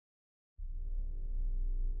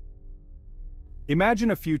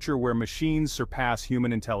Imagine a future where machines surpass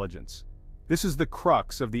human intelligence. This is the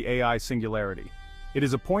crux of the AI singularity. It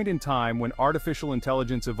is a point in time when artificial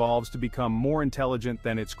intelligence evolves to become more intelligent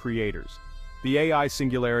than its creators. The AI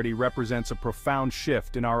singularity represents a profound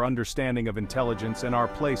shift in our understanding of intelligence and our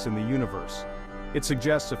place in the universe. It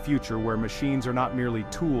suggests a future where machines are not merely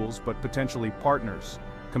tools but potentially partners,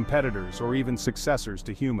 competitors, or even successors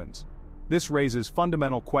to humans. This raises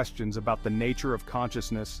fundamental questions about the nature of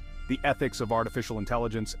consciousness, the ethics of artificial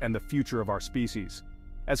intelligence, and the future of our species.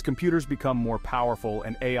 As computers become more powerful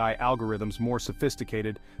and AI algorithms more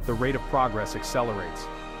sophisticated, the rate of progress accelerates.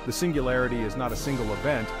 The singularity is not a single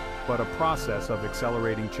event, but a process of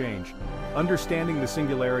accelerating change. Understanding the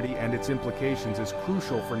singularity and its implications is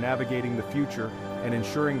crucial for navigating the future and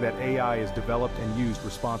ensuring that AI is developed and used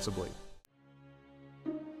responsibly.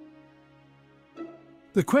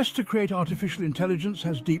 The quest to create artificial intelligence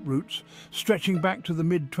has deep roots, stretching back to the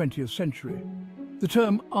mid-20th century. The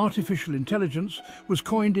term artificial intelligence was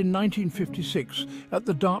coined in 1956 at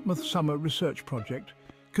the Dartmouth Summer Research Project,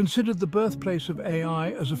 considered the birthplace of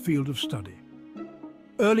AI as a field of study.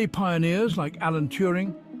 Early pioneers like Alan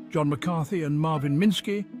Turing, John McCarthy, and Marvin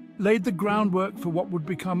Minsky laid the groundwork for what would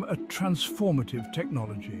become a transformative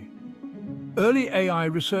technology. Early AI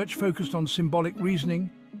research focused on symbolic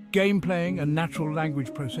reasoning, game playing, and natural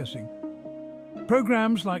language processing.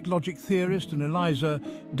 Programs like Logic Theorist and ELIZA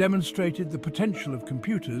demonstrated the potential of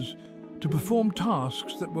computers to perform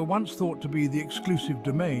tasks that were once thought to be the exclusive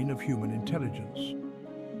domain of human intelligence.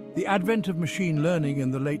 The advent of machine learning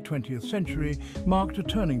in the late 20th century marked a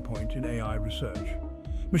turning point in AI research.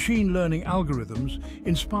 Machine learning algorithms,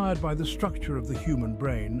 inspired by the structure of the human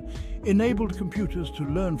brain, enabled computers to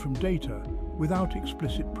learn from data without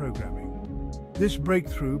explicit programming. This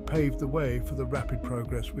breakthrough paved the way for the rapid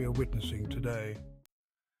progress we are witnessing today.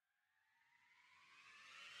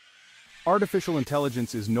 Artificial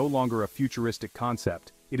intelligence is no longer a futuristic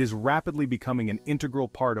concept. It is rapidly becoming an integral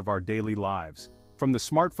part of our daily lives. From the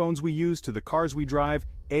smartphones we use to the cars we drive,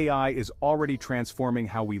 AI is already transforming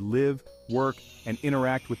how we live, work, and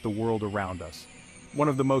interact with the world around us. One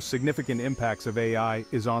of the most significant impacts of AI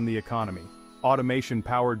is on the economy. Automation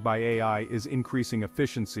powered by AI is increasing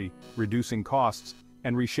efficiency, reducing costs,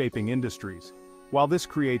 and reshaping industries. While this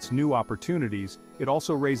creates new opportunities, it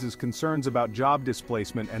also raises concerns about job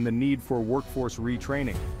displacement and the need for workforce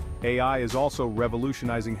retraining. AI is also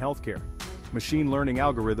revolutionizing healthcare. Machine learning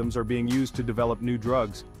algorithms are being used to develop new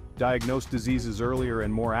drugs, diagnose diseases earlier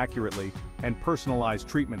and more accurately, and personalize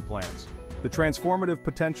treatment plans. The transformative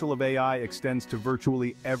potential of AI extends to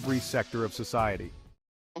virtually every sector of society.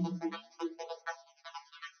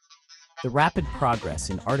 The rapid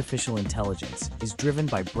progress in artificial intelligence is driven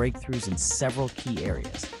by breakthroughs in several key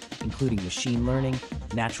areas, including machine learning,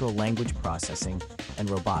 natural language processing, and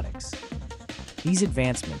robotics. These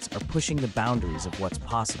advancements are pushing the boundaries of what's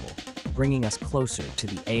possible, bringing us closer to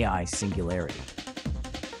the AI singularity.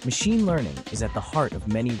 Machine learning is at the heart of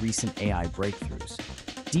many recent AI breakthroughs.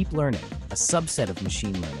 Deep learning, a subset of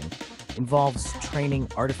machine learning, involves training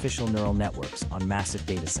artificial neural networks on massive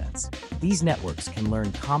datasets. These networks can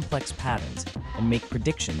learn complex patterns and make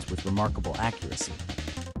predictions with remarkable accuracy.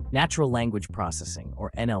 Natural language processing,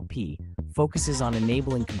 or NLP, focuses on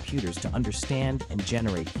enabling computers to understand and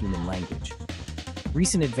generate human language.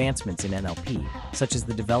 Recent advancements in NLP, such as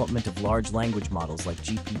the development of large language models like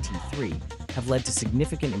GPT-3, have led to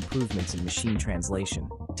significant improvements in machine translation,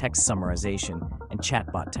 text summarization, and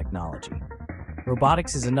chatbot technology.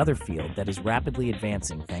 Robotics is another field that is rapidly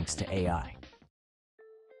advancing thanks to AI.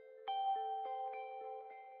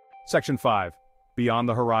 Section 5. Beyond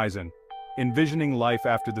the Horizon. Envisioning life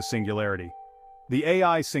after the singularity. The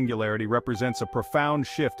AI singularity represents a profound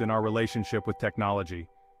shift in our relationship with technology.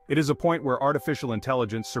 It is a point where artificial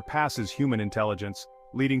intelligence surpasses human intelligence,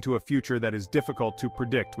 leading to a future that is difficult to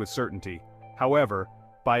predict with certainty. However,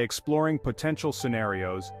 by exploring potential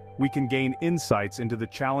scenarios, we can gain insights into the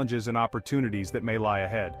challenges and opportunities that may lie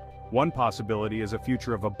ahead. One possibility is a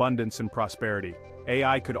future of abundance and prosperity.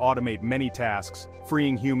 AI could automate many tasks,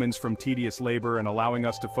 freeing humans from tedious labor and allowing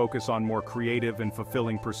us to focus on more creative and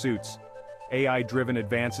fulfilling pursuits. AI-driven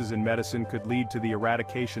advances in medicine could lead to the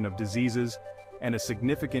eradication of diseases and a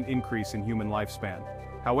significant increase in human lifespan.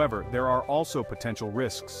 However, there are also potential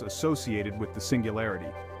risks associated with the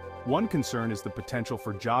singularity. One concern is the potential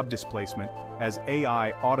for job displacement as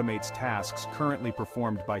AI automates tasks currently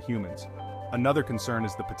performed by humans. Another concern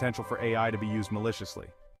is the potential for AI to be used maliciously.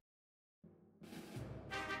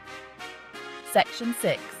 Section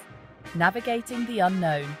 6. Navigating the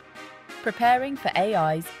unknown. Preparing for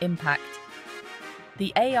AI's impact.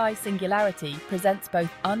 The AI Singularity presents both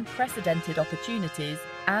unprecedented opportunities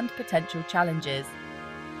and potential challenges.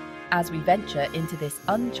 As we venture into this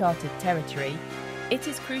uncharted territory, it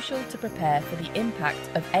is crucial to prepare for the impact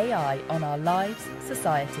of AI on our lives,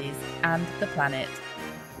 societies, and the planet.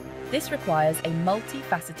 This requires a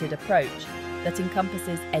multifaceted approach that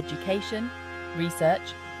encompasses education,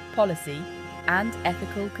 research, policy, and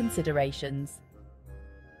ethical considerations.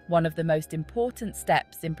 One of the most important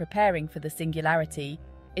steps in preparing for the singularity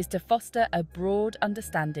is to foster a broad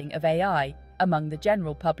understanding of AI among the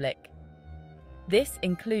general public. This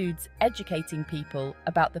includes educating people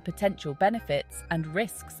about the potential benefits and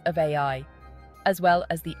risks of AI, as well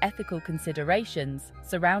as the ethical considerations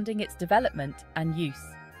surrounding its development and use.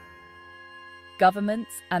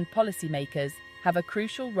 Governments and policymakers have a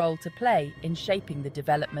crucial role to play in shaping the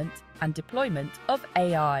development and deployment of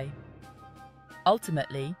AI.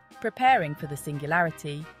 Ultimately, preparing for the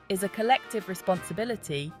singularity is a collective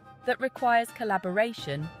responsibility that requires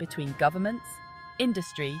collaboration between governments,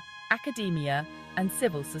 industry, academia, and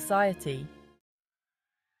civil society.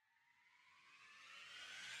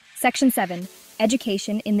 Section 7.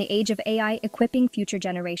 Education in the Age of AI, Equipping Future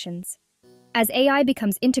Generations. As AI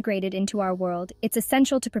becomes integrated into our world, it's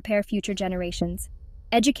essential to prepare future generations.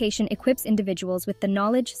 Education equips individuals with the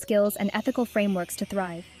knowledge, skills, and ethical frameworks to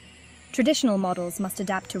thrive. Traditional models must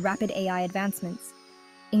adapt to rapid AI advancements.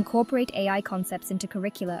 Incorporate AI concepts into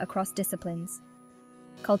curricula across disciplines.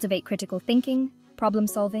 Cultivate critical thinking,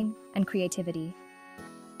 problem-solving, and creativity.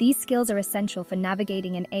 These skills are essential for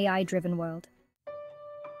navigating an AI-driven world.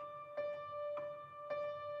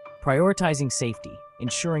 Prioritizing safety,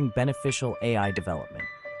 ensuring beneficial AI development.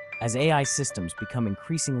 As AI systems become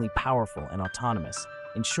increasingly powerful and autonomous,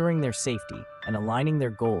 ensuring their safety and aligning their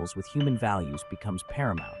goals with human values becomes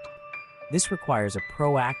paramount. This requires a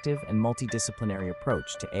proactive and multidisciplinary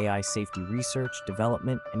approach to AI safety research,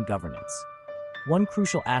 development, and governance. One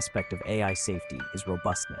crucial aspect of AI safety is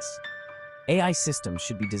robustness. AI systems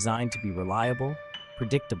should be designed to be reliable,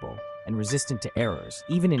 predictable, and resistant to errors,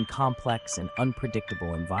 even in complex and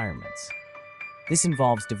unpredictable environments. This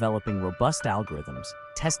involves developing robust algorithms,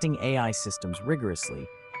 testing AI systems rigorously,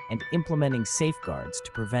 and implementing safeguards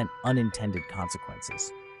to prevent unintended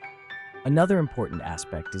consequences. Another important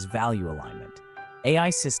aspect is value alignment.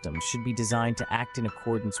 AI systems should be designed to act in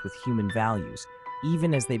accordance with human values,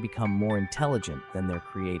 even as they become more intelligent than their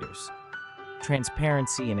creators.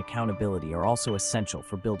 Transparency and accountability are also essential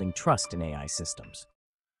for building trust in AI systems.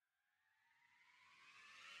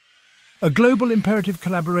 A global imperative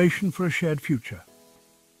collaboration for a shared future.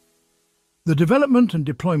 The development and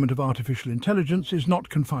deployment of artificial intelligence is not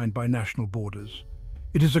confined by national borders.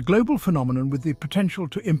 It is a global phenomenon with the potential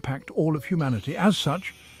to impact all of humanity. As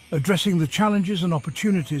such, addressing the challenges and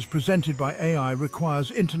opportunities presented by AI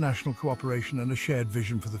requires international cooperation and a shared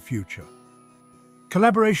vision for the future.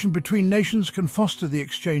 Collaboration between nations can foster the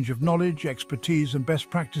exchange of knowledge, expertise, and best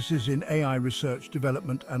practices in AI research,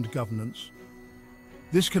 development, and governance.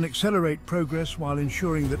 This can accelerate progress while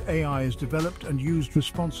ensuring that AI is developed and used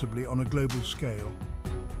responsibly on a global scale.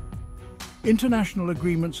 International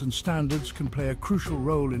agreements and standards can play a crucial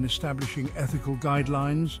role in establishing ethical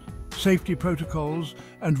guidelines, safety protocols,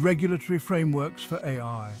 and regulatory frameworks for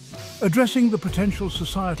AI. Addressing the potential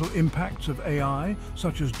societal impacts of AI,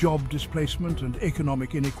 such as job displacement and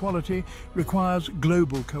economic inequality, requires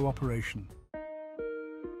global cooperation.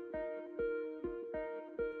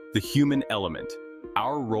 The human element,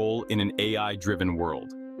 our role in an AI-driven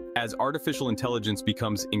world. As artificial intelligence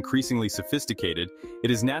becomes increasingly sophisticated,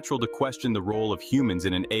 it is natural to question the role of humans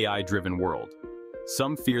in an AI-driven world.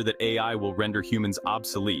 Some fear that AI will render humans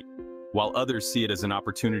obsolete, while others see it as an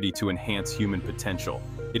opportunity to enhance human potential.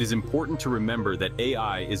 It is important to remember that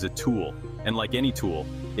AI is a tool, and like any tool,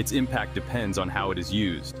 its impact depends on how it is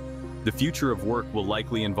used. The future of work will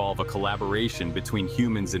likely involve a collaboration between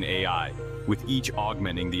humans and AI, with each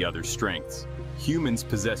augmenting the other's strengths. Humans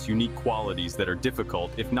possess unique qualities that are difficult,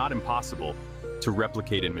 if not impossible, to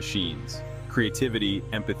replicate in machines. Creativity,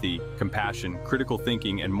 empathy, compassion, critical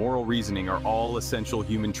thinking, and moral reasoning are all essential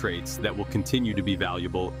human traits that will continue to be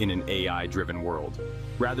valuable in an AI-driven world.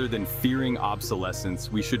 Rather than fearing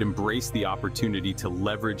obsolescence, we should embrace the opportunity to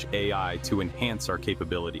leverage AI to enhance our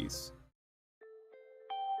capabilities.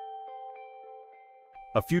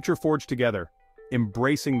 A future forged together,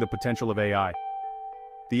 embracing the potential of AI.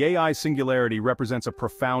 The AI singularity represents a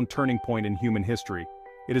profound turning point in human history.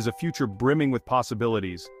 It is a future brimming with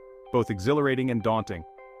possibilities, both exhilarating and daunting.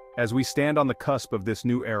 As we stand on the cusp of this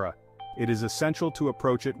new era, it is essential to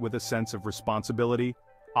approach it with a sense of responsibility,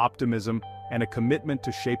 optimism, and a commitment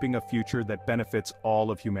to shaping a future that benefits all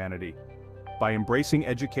of humanity. By embracing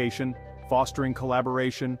education, fostering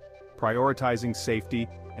collaboration, prioritizing safety,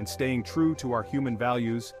 and staying true to our human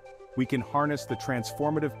values, we can harness the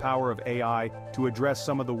transformative power of AI to address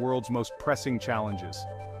some of the world's most pressing challenges.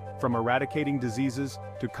 From eradicating diseases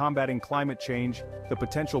to combating climate change, the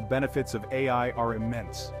potential benefits of AI are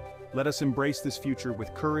immense. Let us embrace this future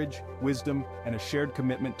with courage, wisdom, and a shared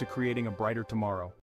commitment to creating a brighter tomorrow.